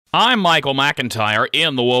I'm Michael McIntyre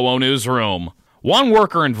in the WOWO newsroom. One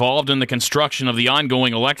worker involved in the construction of the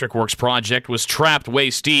ongoing electric works project was trapped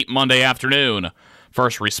waist deep Monday afternoon.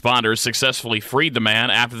 First responders successfully freed the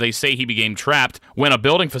man after they say he became trapped when a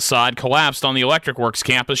building facade collapsed on the electric works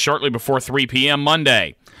campus shortly before 3 p.m.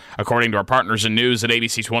 Monday. According to our partners in news at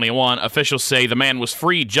ABC 21, officials say the man was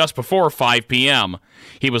freed just before 5 p.m.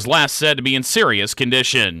 He was last said to be in serious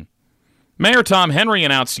condition. Mayor Tom Henry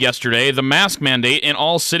announced yesterday the mask mandate in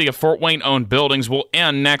all City of Fort Wayne-owned buildings will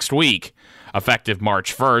end next week. Effective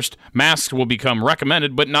March 1st, masks will become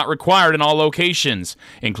recommended but not required in all locations,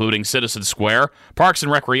 including Citizen Square, parks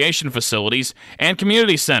and recreation facilities, and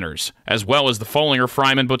community centers, as well as the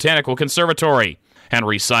Follinger-Fryman Botanical Conservatory.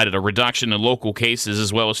 Henry cited a reduction in local cases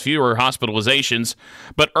as well as fewer hospitalizations,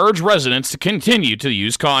 but urged residents to continue to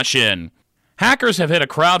use caution. Hackers have hit a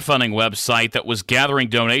crowdfunding website that was gathering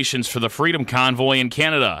donations for the Freedom Convoy in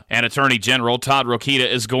Canada, and Attorney General Todd Rokita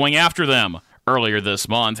is going after them. Earlier this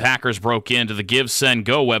month, hackers broke into the Give, Send,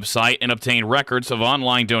 Go website and obtained records of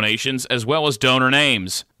online donations as well as donor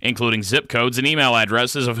names, including zip codes and email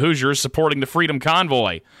addresses of Hoosiers supporting the Freedom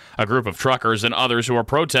Convoy, a group of truckers and others who are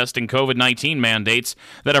protesting COVID-19 mandates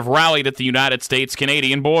that have rallied at the United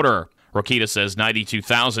States-Canadian border. Rokita says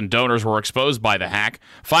 92,000 donors were exposed by the hack,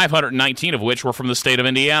 519 of which were from the state of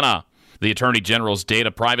Indiana. The Attorney General's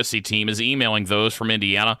data privacy team is emailing those from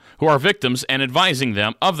Indiana who are victims and advising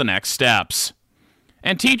them of the next steps.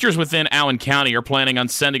 And teachers within Allen County are planning on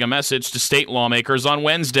sending a message to state lawmakers on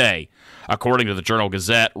Wednesday. According to the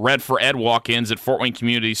Journal-Gazette, Read for Ed walk-ins at Fort Wayne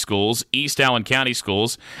Community Schools, East Allen County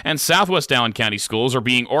Schools, and Southwest Allen County Schools are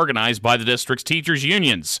being organized by the district's teachers'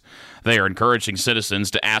 unions. They are encouraging citizens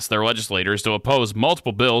to ask their legislators to oppose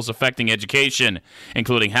multiple bills affecting education,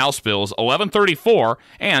 including House Bills 1134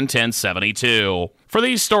 and 1072. For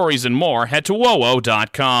these stories and more, head to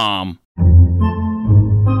WOWO.com.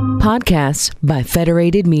 Podcasts by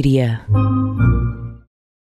Federated Media.